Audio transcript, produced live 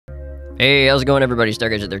Hey, how's it going, everybody?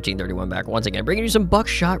 Stargazer 1331 back once again, bringing you some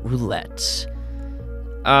Buckshot Roulette.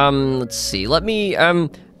 Let's see. Let me,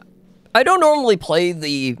 I don't normally play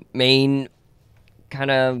the main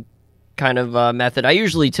kind of method. I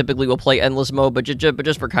typically will play endless mode, but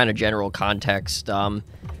just for kind of general context, I'm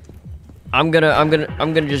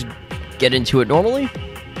gonna just get into it normally.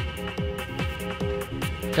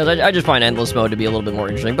 Because I just find endless mode to be a little bit more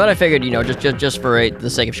interesting, but I figured, you know, just for the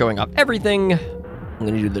sake of showing off everything, I'm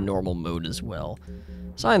gonna do the normal mode as well.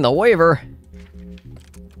 Sign the waiver.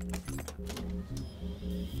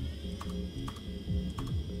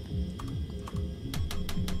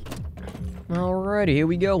 Alrighty, here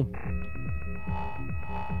we go.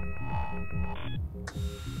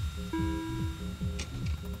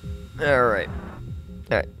 Alright.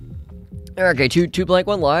 Alright. Okay, two blank,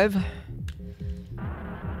 one live.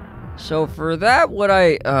 So for that,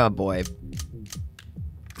 oh boy.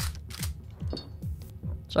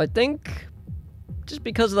 So I think, just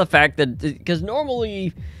because of the fact that, because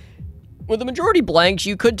normally, with the majority blanks,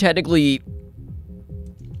 you could technically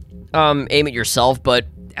aim it yourself, but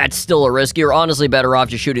that's still a risk. You're honestly better off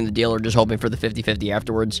just shooting the dealer, just hoping for the 50-50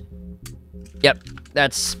 afterwards. Yep,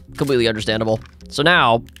 that's completely understandable. So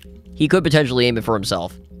now, he could potentially aim it for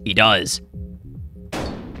himself. He does.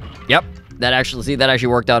 Yep, that actually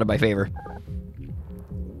worked out in my favor.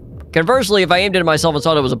 Conversely, if I aimed it at myself and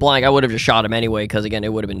thought it was a blank, I would have just shot him anyway, because again,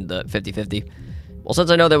 it would have been the 50-50. Well, since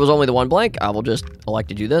I know there was only the one blank, I will just elect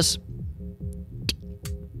to do this.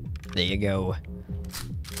 There you go.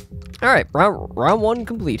 Alright, round one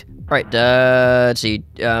complete. Alright, let's see.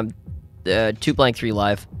 2 blank, 3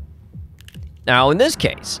 live. Now, in this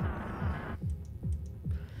case...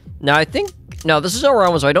 Now, I think... No, this is our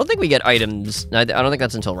round 1, so I don't think we get items. I don't think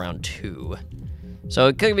that's until round 2.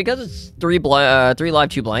 So, because it's 3 live,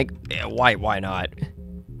 2 blank, yeah, why not?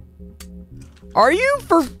 Are you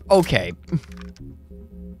for... Okay.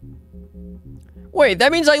 Wait,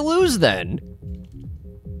 that means I lose then.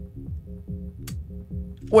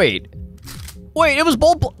 Wait, it was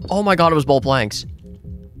both... Oh my god, it was both blanks.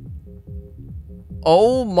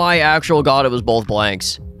 Oh my actual god, it was both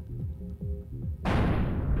blanks.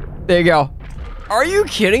 There you go. Are you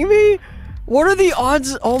kidding me? What are the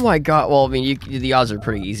odds? Oh my god. Well, I mean, the odds are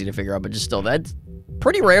pretty easy to figure out, but just still, that's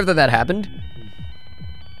pretty rare that happened.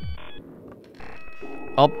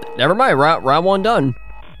 Oh, never mind. Round 1 done.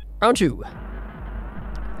 Round 2. All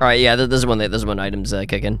right, yeah, this is when items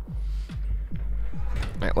kick in.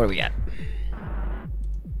 All right, what do we got?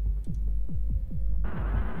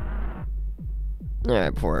 All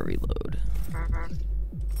right, before I reload. All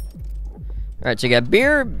right, so you got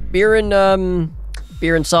beer and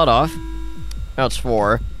sawed off. That's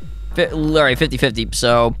 4. All right, 50-50.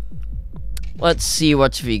 So let's see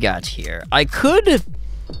what we got here. I could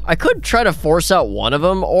try to force out one of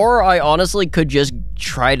them, or I honestly could just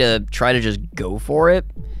try to just go for it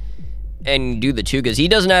and do the 2, because he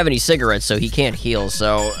doesn't have any cigarettes, so he can't heal.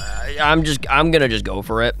 So I'm gonna just go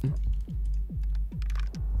for it.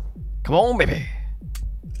 Come on, baby.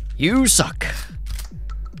 You suck.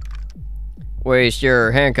 Waste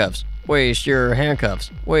your handcuffs. Waste your handcuffs.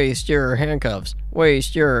 Waste your handcuffs.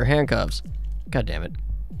 Waste your handcuffs. God damn it.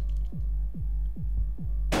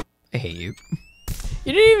 I hate you.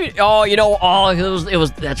 You didn't even... Oh, you know... Oh, it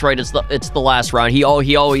was... That's right. It's the last round. He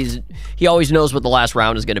always knows what the last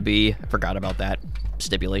round is going to be. I forgot about that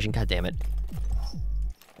stipulation. God damn it.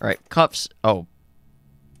 All right. Cuffs. Oh.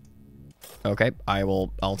 Okay.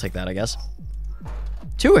 I'll take that, I guess.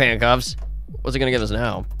 2 handcuffs. What's it going to give us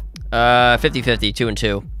now? 50-50. 2 and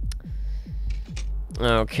 2.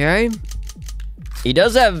 Okay. He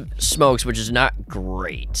does have smokes, which is not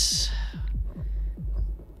great.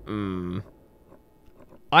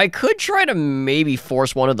 I could try to maybe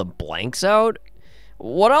force one of the blanks out.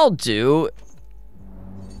 What I'll do...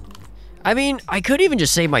 I mean, I could even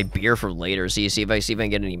just save my beer for later. See if I can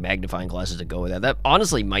get any magnifying glasses to go with that. That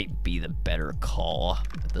honestly might be the better call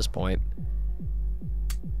at this point.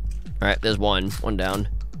 Alright, there's one down.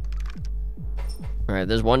 Alright,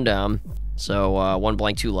 there's 1 down. So, 1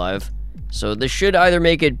 blank, 2 live. So this should either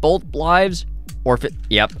make it both lives, or if it...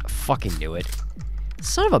 Yep, fucking knew it.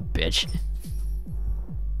 Son of a bitch.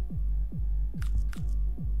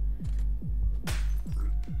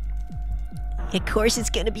 Of course it's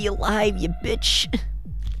gonna be alive, you bitch.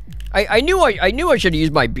 I knew I should have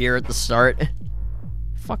used my beer at the start.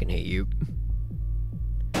 Fucking hate you.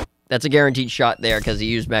 That's a guaranteed shot there, because he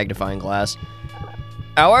used magnifying glass.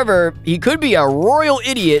 However, he could be a royal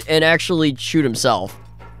idiot and actually shoot himself.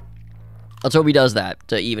 Let's hope he does that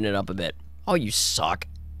to even it up a bit. Oh, you suck.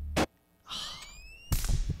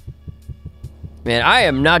 Man, I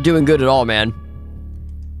am not doing good at all, man.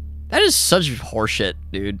 That is such horseshit,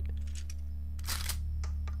 dude.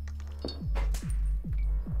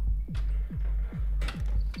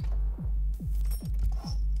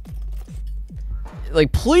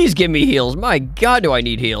 Like, please give me heals. My God, do I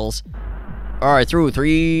need heals. All right, through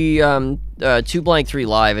 2 blank, 3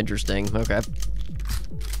 live. Interesting. Okay.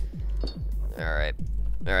 All right.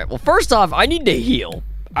 All right. Well, first off, I need to heal.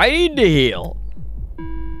 I need to heal.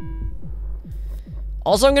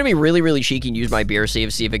 Also, I'm gonna be really, really cheeky and use my beer, see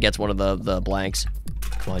if it gets one of the blanks.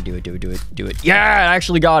 Come on, do it, do it, do it, do it. Yeah, I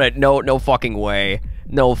actually got it. No fucking way.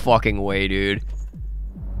 No fucking way, dude.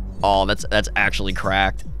 Oh, that's actually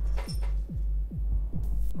cracked.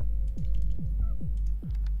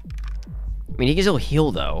 I mean, he can still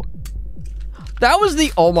heal though. That was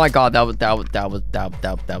the, oh my God, that was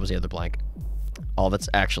the other blank. Oh, that's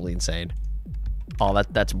actually insane. Oh,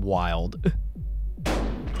 that's wild.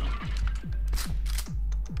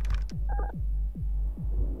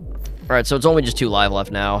 All right, so it's only just 2 live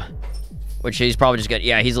left now, which he's probably just gonna,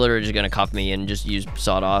 yeah, he's literally just gonna cuff me and just use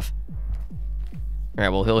sawed off. All right,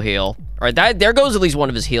 well, he'll heal. All right, there goes at least one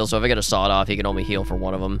of his heals. So if I get a sawed off, he can only heal for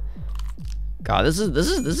one of them. God, this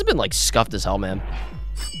has been like scuffed as hell, man.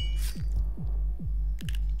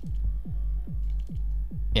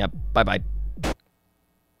 Yep, bye-bye.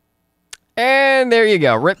 And there you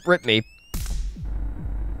go. Rip me.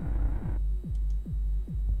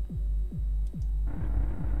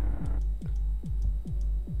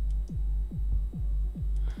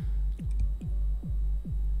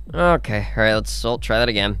 Okay, all right, let's try that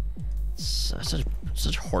again. Such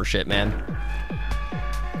horseshit, man.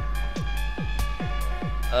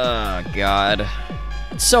 Oh, God.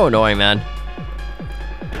 It's so annoying, man.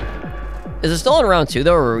 Is it still in round 2,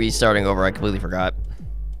 though, or are we starting over? I completely forgot.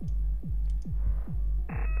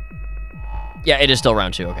 Yeah, it is still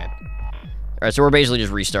round 2, okay. Alright, so we're basically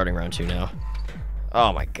just restarting round 2 now.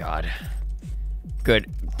 Oh, my God. Good.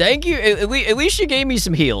 Thank you. At least you gave me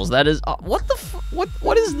some heals. That is... what the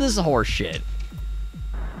what is this horse shit?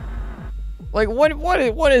 Like,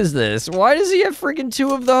 what is this? Why does he have freaking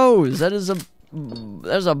 2 of those? That is a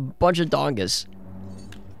bunch of dongus.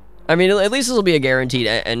 I mean, at least this will be a guaranteed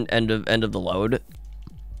end of the load.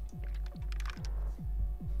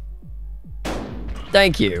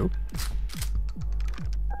 Thank you.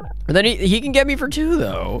 But then he can get me for 2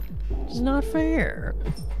 though. It's not fair.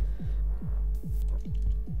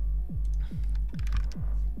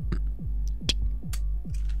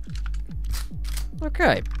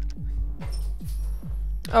 Okay.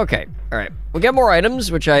 Okay. All right. We'll get more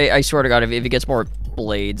items, which I swear to God, if he gets more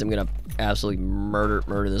blades, I'm gonna absolutely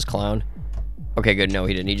murder this clown. Okay, good. No,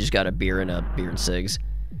 he didn't. He just got a beer and cigs.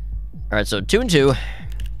 All right, so 2 and 2.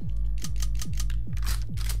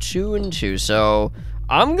 2 and 2. So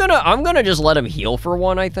I'm gonna just let him heal for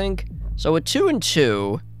 1, I think. So with 2 and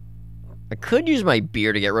 2, I could use my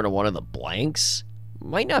beer to get rid of one of the blanks.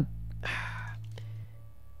 Might not.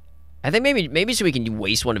 I think maybe so we can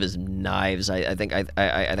waste one of his knives. I think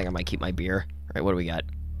I might keep my beer. All right, what do we got?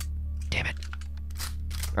 Damn it.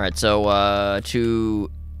 All right, so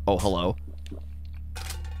 2. Oh, hello.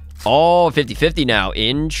 Oh, 50-50 now.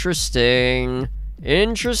 Interesting.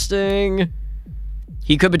 Interesting.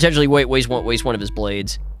 He could potentially waste one of his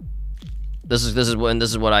blades. This is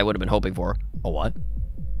what I would have been hoping for. Oh, what?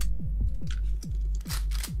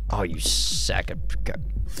 Oh, you sack of...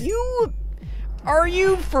 You... Are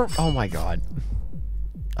you for... Oh my God.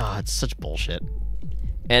 Oh, it's such bullshit.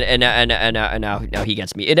 And now he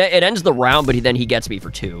gets me. It ends the round, but then he gets me for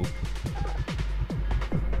 2.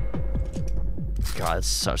 God, it's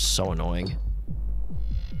so annoying.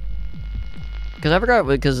 Because I forgot,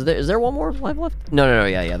 because is there one more live left? No,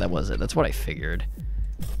 yeah, that was it. That's what I figured.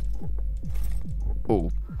 Ooh,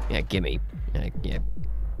 yeah, gimme. Yeah.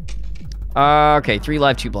 Okay, 3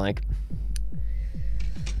 live, 2 blank.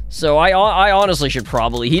 So I honestly should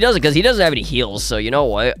probably, he doesn't, because he doesn't have any heals, so you know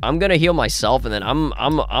what? I'm gonna heal myself, and then I'm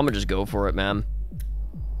gonna just go for it, man.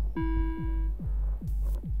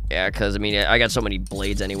 Yeah, because, I mean, I got so many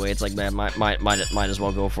blades anyway, it's like, man, might as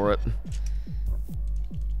well go for it.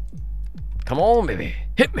 Come on, baby.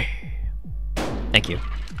 Hit me. Thank you.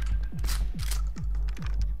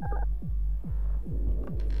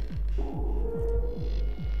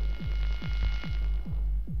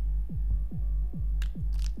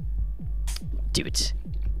 Do it.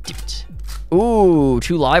 Do it. Ooh,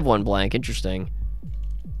 2 live, 1 blank. Interesting.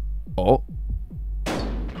 Oh.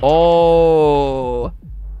 Oh.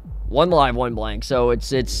 1 live, 1 blank. So it's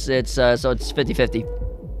 50-50.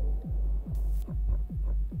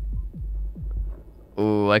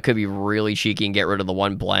 Ooh, I could be really cheeky and get rid of the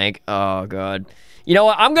 1 blank. Oh, God. You know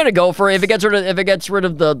what? I'm gonna go for it. If it gets rid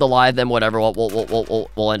of the live, then whatever.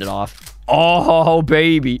 We'll end it off. Oh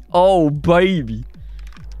baby. Oh baby.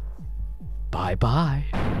 Bye bye.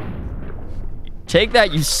 Take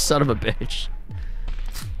that, you son of a bitch.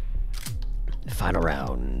 Final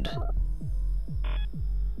round.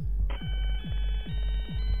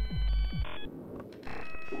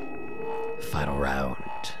 Final round.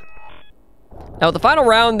 Now, with the final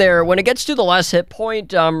round there, when it gets to the last hit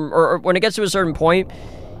point, or when it gets to a certain point,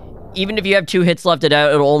 even if you have 2 hits left,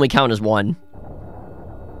 it'll only count as 1.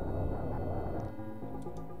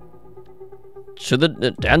 To the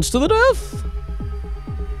dance to the death.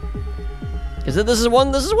 Because this is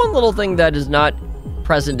one little thing that is not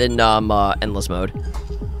present in endless mode.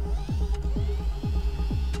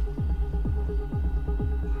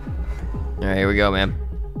 All right, here we go, man.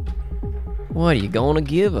 What are you gonna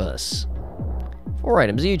give us? 4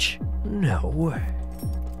 items each? No way.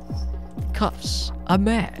 Cuffs, a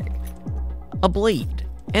mag, a blade,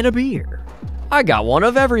 and a beer. I got one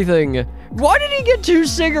of everything. Why did he get 2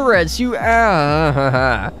 cigarettes? You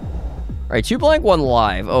All right, 2 blank, 1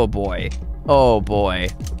 live. Oh boy. Oh boy.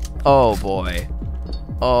 Oh boy.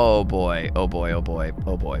 Oh boy. Oh boy. Oh boy.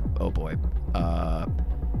 Oh boy. Oh boy.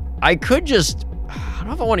 I could just. I don't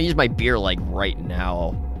know if I want to use my beer like right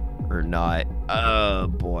now or not. Oh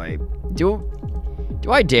boy. Do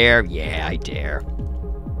I dare? Yeah, I dare.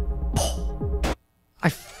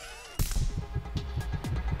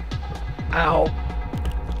 Ow.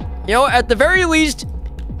 You know, at the very least,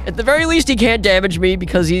 he can't damage me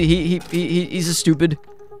because he's a stupid.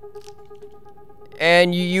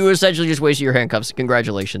 And you essentially just wasted your handcuffs.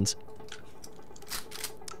 Congratulations.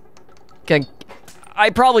 Okay,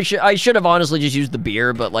 I should have honestly just used the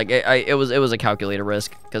beer, but like it was a calculated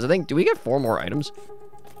risk because I think, do we get 4 more items?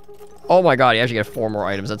 Oh my god, you actually get 4 more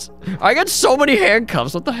items. I got so many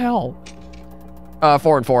handcuffs. What the hell?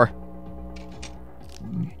 4 and 4.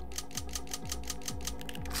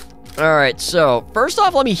 All right, so first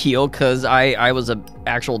off, let me heal because I was an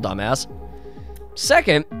actual dumbass.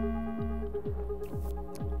 Second,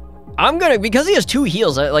 I'm gonna, because he has 2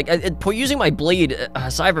 heals, using my blade,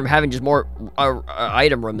 aside from having just more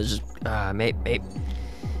item room, is just, maybe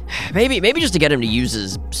just to get him to use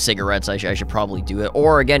his cigarettes, I should probably do it.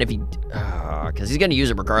 Or again, if he, because he's gonna use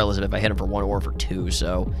it regardless of if I hit him for 1 or for 2,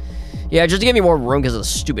 so. Yeah, just to give me more room because of the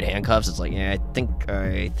stupid handcuffs, it's like, yeah, I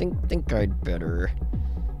think I'd better.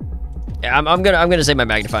 Yeah, I'm gonna save my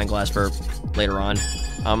magnifying glass for later on.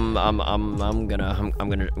 I'm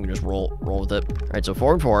gonna just roll with it. All right, so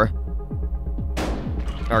 4 and 4.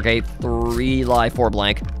 Okay, 3 live, 4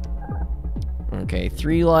 blank. Okay,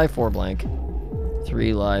 3 live, 4 blank.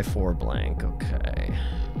 3 live, 4 blank. Okay.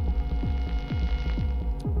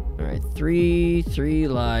 All right, 3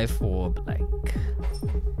 live, 4 blank.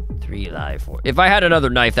 3 live, 4. If I had another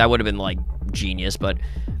knife, that would have been like genius. But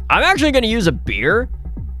I'm actually gonna use a beer.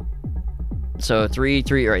 So 3.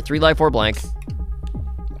 All right, 3 live, 4 blank.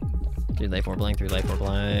 3 live, 4 blank. 3 live, 4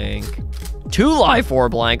 blank. 2 live, 4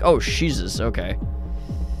 blank. Oh Jesus. Okay.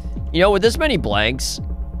 You know, with this many blanks.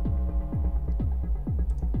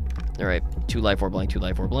 All right, 2 live, 4 blank. 2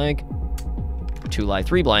 live, 4 blank. 2 live,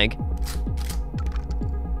 3 blank.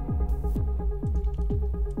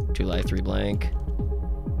 2 live, 3 blank.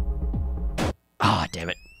 Ah, damn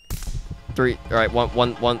it. 3. All right,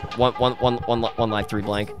 one live, 3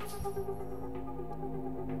 blank.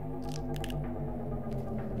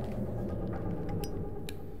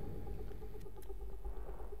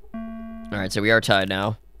 All right, so we are tied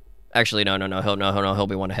now. Actually, no, he'll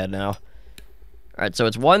be 1 ahead now. All right, so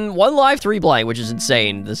it's one live, 3 blank, which is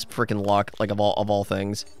insane. This freaking luck, like of all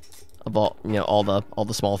things, of all, you know, all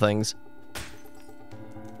the small things.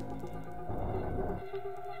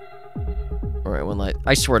 All right, 1 live.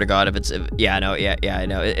 I swear to God, yeah, I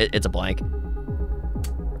know, it's a blank.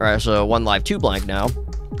 All right, so 1 live, 2 blank now.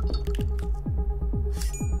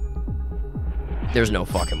 There's no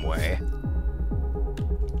fucking way.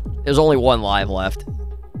 There's only 1 live left.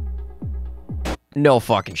 No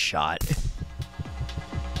fucking shot.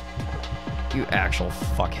 You actual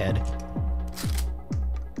fuckhead.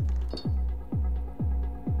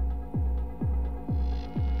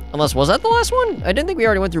 Unless, was that the last one? I didn't think we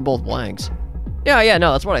already went through both blanks. Yeah,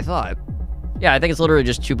 no, that's what I thought. Yeah, I think it's literally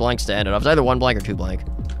just 2 blanks to end it off. It's either 1 blank or 2 blank.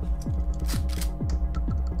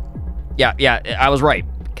 Yeah, I was right.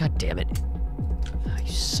 God damn it.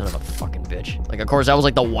 You son of a fucking bitch. Like, of course, that was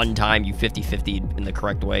like the one time you 50-50'd in the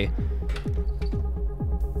correct way.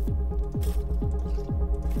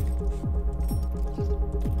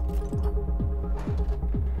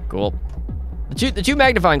 Cool. The two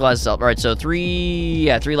magnifying glasses up. All right, so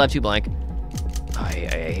 3 live, 2 blank. Oh,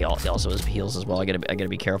 he also has heals as well. I gotta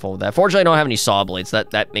be careful with that. Fortunately, I don't have any saw blades.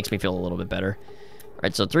 That makes me feel a little bit better. All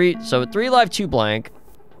right, so three live, 2 blank.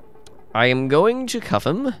 I am going to cuff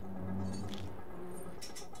him.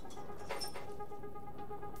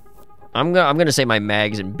 I'm gonna save my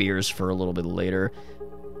mags and beers for a little bit later.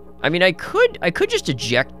 I mean, I could just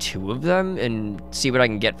eject 2 of them and see what I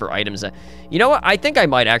can get for items. You know what? I think I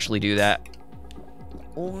might actually do that.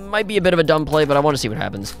 Might be a bit of a dumb play, but I want to see what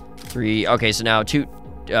happens. 3. Okay, so now 2.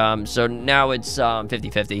 So now it's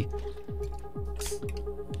 50-50.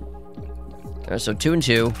 So 2 and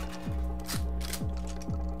 2.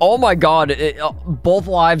 Oh my God! Both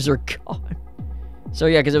lives are gone. So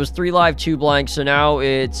yeah, because it was 3 live, 2 blank. So now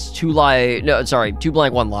it's 2 live. No, sorry, 2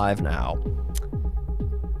 blank, 1 live now.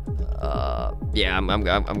 Yeah, I'm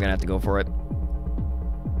gonna have to go for it.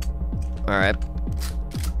 All right.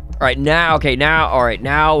 All right, now, okay, now, all right,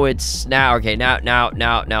 now it's, now it's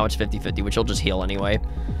 50-50, which will just heal anyway.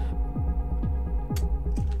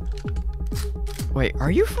 Wait, are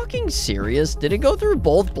you fucking serious? Did it go through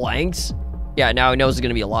both blanks? Yeah, now he knows it's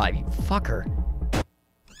gonna be alive. You fucker.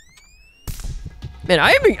 Man,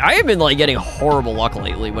 I have been like getting horrible luck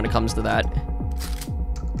lately when it comes to that.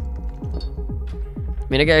 I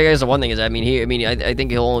mean, I guess the one thing is, I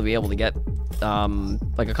think he'll only be able to get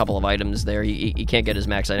like a couple of items there. He can't get his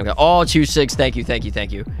max item. Oh, 2-6.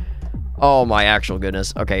 Thank you. Oh my actual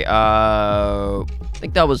goodness. Okay. I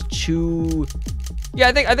think that was 2. Yeah,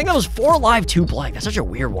 I think that was 4 live, 2 blank. That's such a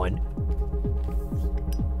weird one.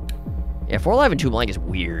 Yeah, 4 live and 2 blank is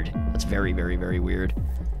weird. That's very, very, very weird.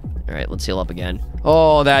 All right, let's heal up again.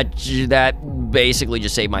 Oh, that basically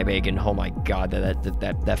just saved my bacon. Oh my God,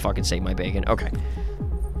 that fucking saved my bacon. Okay.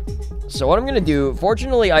 So what I'm gonna do,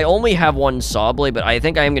 fortunately, I only have 1 saw blade, but I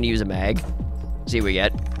think I am gonna use a mag. See what we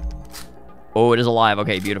get. Oh, it is alive.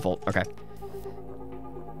 Okay, beautiful. Okay.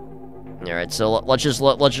 All right, so let's just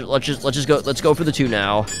go. Let's go for the 2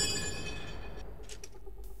 now.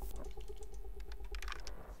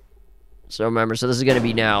 So remember, so this is gonna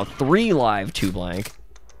be now 3 live, 2 blank.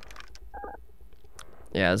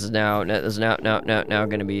 Yeah, this is now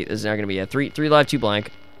gonna be a 3 live, 2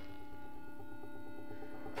 blank.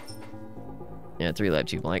 Yeah, 3 live,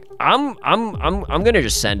 2 blank. I'm gonna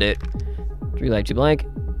just send it. 3 live, 2 blank.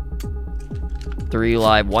 3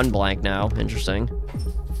 live, 1 blank now. Interesting.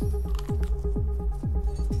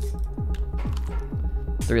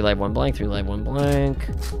 3 live, 1 blank. 3 live, 1 blank.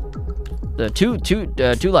 The 2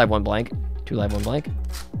 live, 1 blank. 2 live, 1 blank.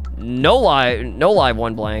 No live,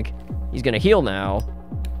 1 blank. He's gonna heal now.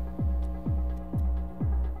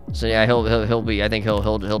 So yeah, he'll be. I think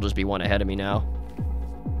he'll just be 1 ahead of me now.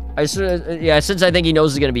 Yeah, since I think he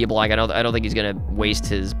knows he's gonna be a blank, I don't think he's gonna waste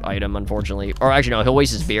his item, unfortunately. Or actually, no, he'll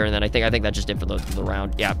waste his beer, and then I think that's just it for the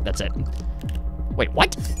round. Yeah, that's it. Wait,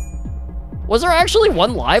 what? Was there actually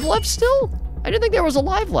 1 live left still? I didn't think there was a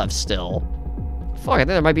live left still. Fuck, I think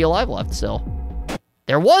there might be a live left still.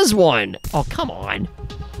 There was 1. Oh, come on.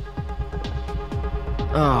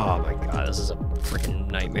 Oh my God, this is a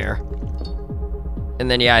freaking nightmare.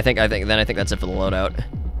 And then yeah, I think that's it for the loadout.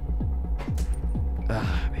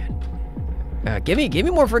 Ah, man. Give me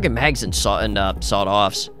more freaking mags and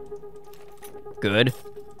sawed-offs. Good.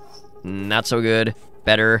 Not so good.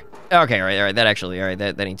 Better. Okay, all right.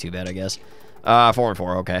 That ain't too bad, I guess. 4 and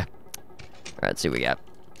 4. Okay. All right, let's see what we got.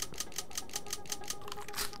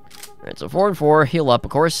 All right, so 4 and 4. Heal up,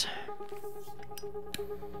 of course.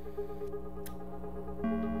 All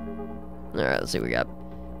right, let's see what we got.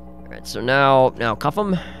 All right, so now cuff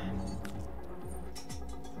him.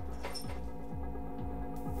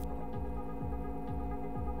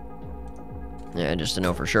 Yeah, just to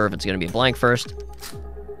know for sure if it's gonna be a blank first.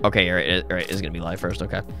 Okay, all right, it's gonna be live first.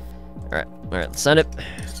 Okay. All right, let's send it.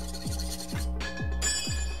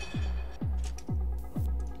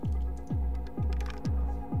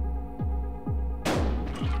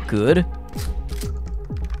 Good.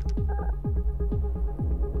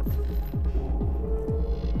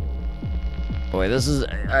 Boy, this is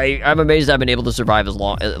I'm amazed I've been able to survive as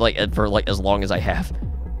long as long as I have.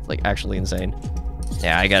 It's like actually insane.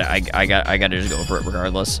 Yeah, I gotta just go for it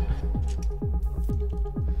regardless.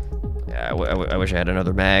 Yeah, I wish I had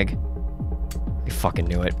another mag. I fucking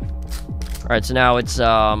knew it. All right, so now it's 2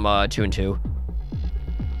 and 2.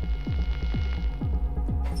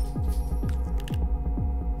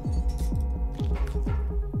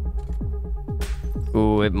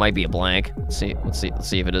 Ooh, it might be a blank. Let's see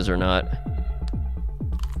if it is or not.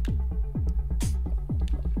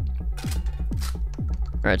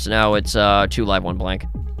 All right, so now it's 2 live, 1 blank.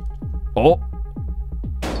 Oh,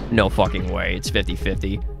 no fucking way! It's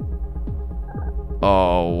 50-50.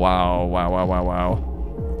 Oh wow!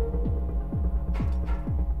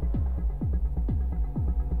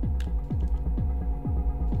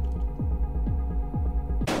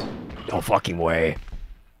 No fucking way.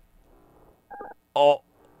 Oh.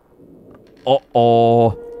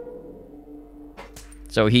 Uh-oh.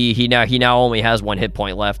 So he now only has 1 hit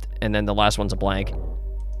point left, and then the last one's a blank.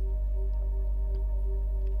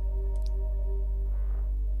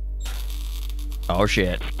 Oh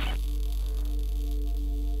shit.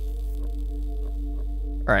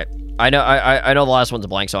 All right. I know the last one's a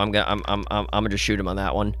blank, so I'm gonna just shoot him on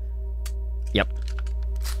that one. Yep.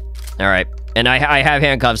 All right. And I have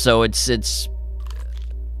handcuffs, so it's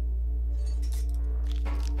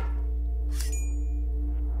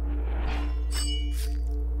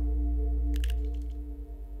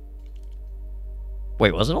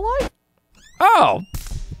Wait, was it alive? Oh!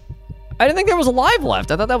 I didn't think there was a live left.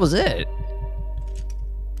 I thought that was it.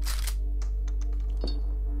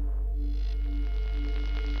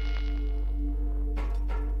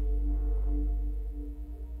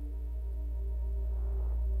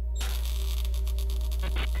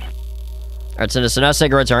 Alright, so now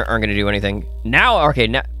cigarettes aren't gonna do anything. Now, okay,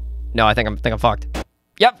 now... No, I think I'm fucked.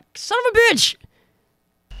 Yep, son of a bitch!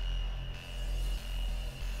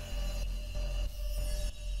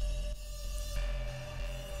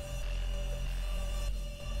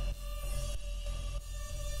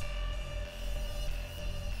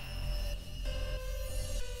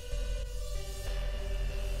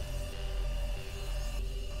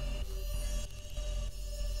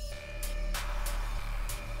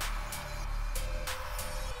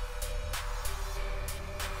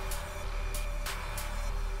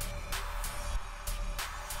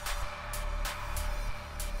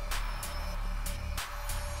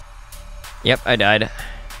 Yep, I died.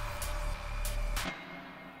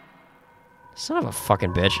 Son of a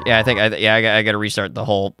fucking bitch. Yeah, I gotta restart the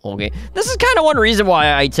whole game. This is kind of one reason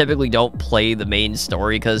why I typically don't play the main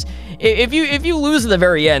story, because if you lose at the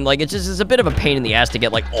very end, like, it's a bit of a pain in the ass to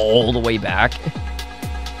get, like, all the way back.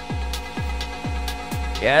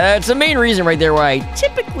 Yeah, that's the main reason right there why I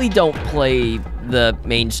typically don't play the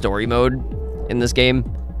main story mode in this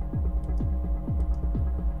game.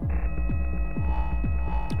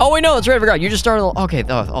 Oh, wait, no, that's right, I forgot. You just started... Okay,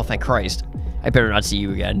 oh, thank Christ. I better not see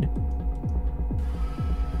you again.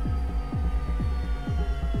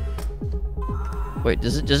 Wait,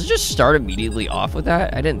 does it just start immediately off with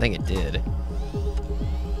that? I didn't think it did.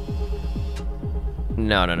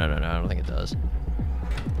 No, I don't think it does.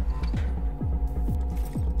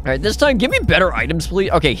 All right, this time, give me better items, please.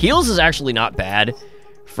 Okay, heals is actually not bad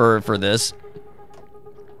for this.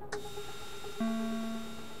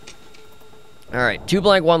 All right, 2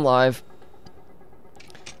 blank, 1 live.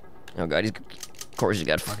 Oh god, of course he's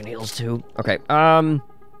got fucking heals too. Okay,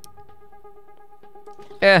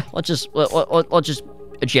 yeah, let's just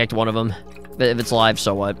eject one of them. If it's live,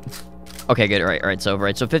 so what? Okay, good. All right. So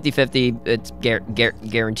 50-50. It's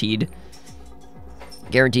guaranteed.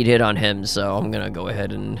 Guaranteed hit on him. So I'm gonna go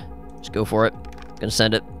ahead and just go for it. Gonna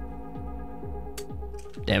send it.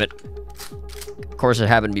 Damn it. Of course, it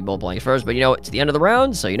happened to be both blanks first, but you know what? It's the end of the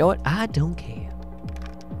round, so you know what? I don't care.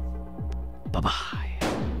 Bye-bye.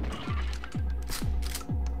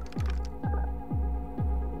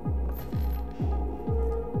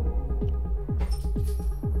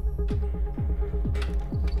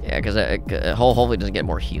 Yeah, because hopefully it doesn't get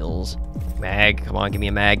more heals. Mag, come on, give me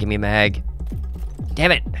a mag, give me a mag.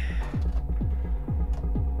 Damn it.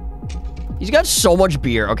 He's got so much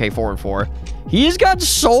beer. Okay, 4 and 4. He's got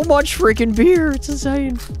so much freaking beer. It's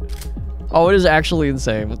insane. Oh, it is actually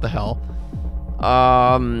insane. What the hell?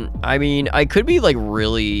 I mean, I could be like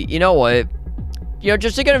really, you know what? You know,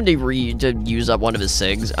 just to get him to use up one of his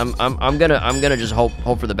cigs. I'm gonna just hope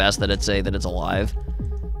for the best that it's alive.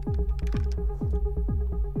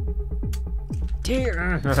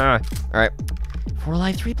 Dear. All right. 4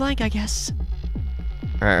 live, 3 blank, I guess.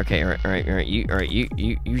 All right. Okay. All right.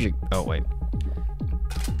 You should. Oh wait.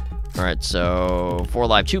 All right. So 4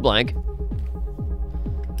 live, 2 blank.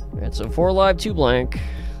 All right. So 4 live, 2 blank.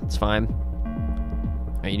 That's fine.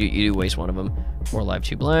 All right, you do waste one of them. 4 live,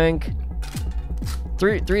 2 blank.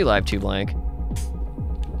 3 live, 2 blank.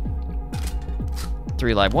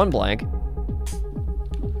 3 live, 1 blank.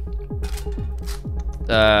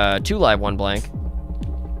 2 live, 1 blank.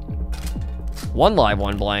 1 live,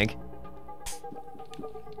 1 blank.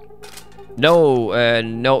 No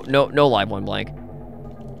live, 1 blank.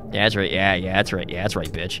 Yeah, that's right. Yeah, that's right. Yeah, that's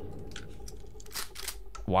right, bitch.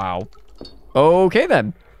 Wow. Okay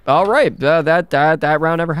then. All right. That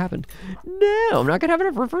round never happened. No, I'm not gonna have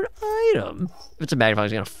enough room for an item. If it's a magnifying,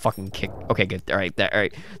 it's gonna fucking kick. Okay, good. All right. All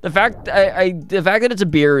right. The fact that it's a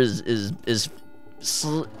beer is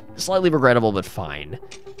slightly regrettable, but fine.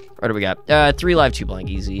 What do we got? 3 live, 2 blank.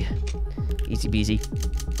 Easy. Easy peasy.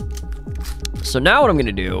 So now what I'm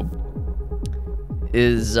gonna do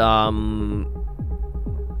is, 3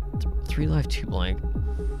 live, 2 blank.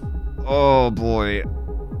 Oh, boy.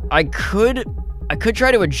 I could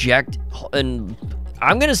try to eject, and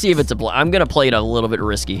I'm gonna see if it's a blank. I'm gonna play it a little bit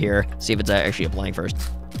risky here. See if it's actually a blank first.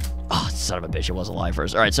 Oh, son of a bitch, it was a live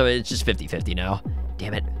first. All right, so it's just 50-50 now.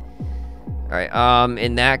 Damn it. All right,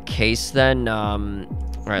 in that case then, all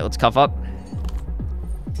right, let's cuff up.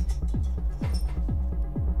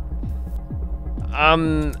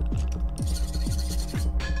 I'm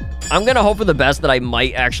gonna hope for the best that I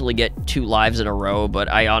might actually get 2 lives in a row, but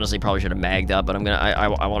I honestly probably should have magged up, but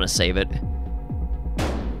I want to save it.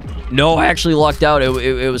 No, I actually lucked out.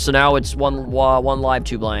 It was, so now it's 1 live,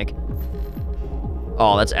 2 blank.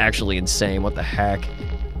 Oh, that's actually insane. What the heck?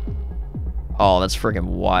 Oh, that's freaking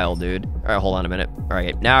wild, dude. All right, hold on a minute. All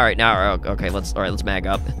right, okay, let's mag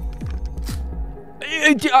up.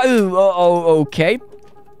 Okay.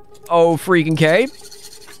 Oh, freaking K.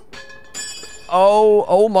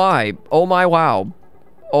 Oh my. Oh my, wow.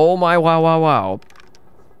 Oh my, wow.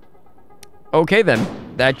 Okay, then.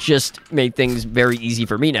 That just made things very easy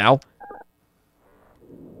for me now.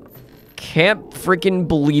 Can't freaking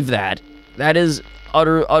believe that. That is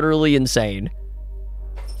utterly insane.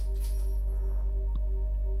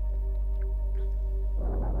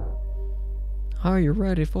 Are you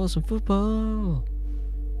ready for some football?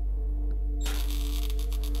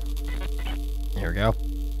 There we go.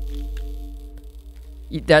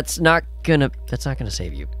 That's not gonna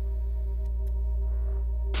save you.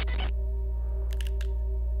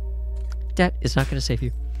 That is not gonna save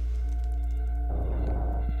you.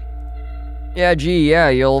 Yeah, gee, yeah,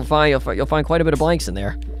 you'll find quite a bit of blanks in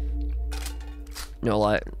there. No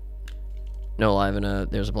live, and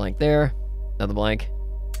there's a blank there, another blank.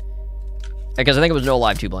 Because I think it was no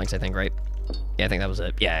live, 2 blanks, I think, right? Yeah, I think that was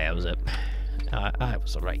it. Yeah, that was it. I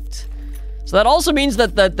was right. So that also means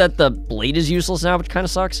that the blade is useless now, which kind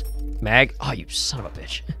of sucks. Mag, oh, you son of a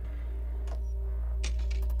bitch.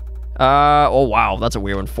 Oh wow, that's a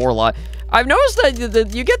weird one. 4 live. I've noticed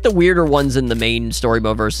that you get the weirder ones in the main story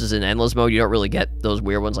mode versus in endless mode. You don't really get those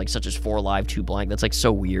weird ones, like such as 4 live, 2 blank. That's like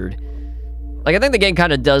so weird. Like I think the game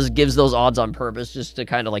kind of gives those odds on purpose, just to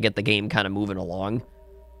kind of like get the game kind of moving along.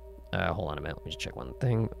 Hold on a minute. Let me just check one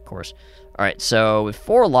thing. Of course. All right. So with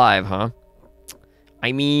 4 live, huh?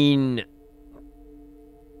 I mean,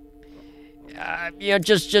 you know,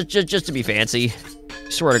 just to be fancy.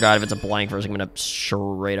 Swear to God, if it's a blank first, I'm gonna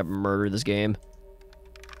straight up murder this game.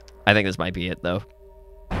 I think this might be it, though.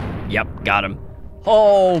 Yep, got him.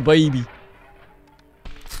 Oh, baby.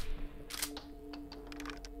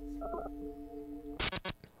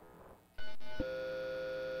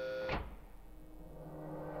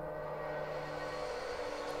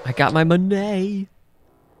 I got my money.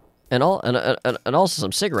 And also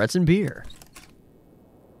some cigarettes and beer.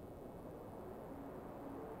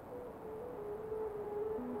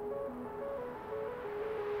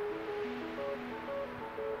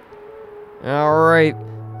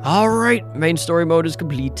 All right, main story mode is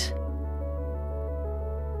complete.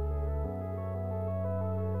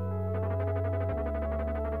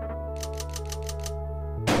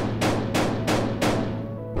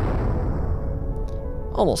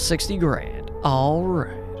 Almost 60 grand. All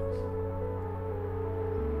right.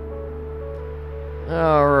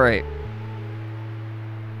 All right.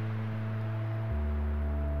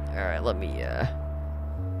 All right, let me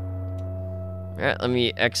let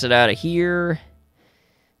me exit out of here.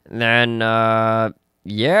 And then,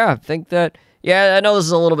 yeah, I think that... Yeah, I know this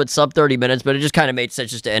is a little bit sub 30 minutes, but it just kind of made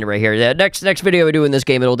sense just to end right here. The next video I do in this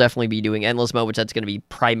game, it'll definitely be doing endless mode, which that's going to be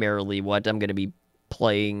primarily what I'm going to be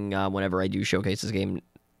playing whenever I do showcase this game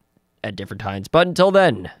at different times. But until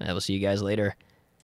then, I will see you guys later.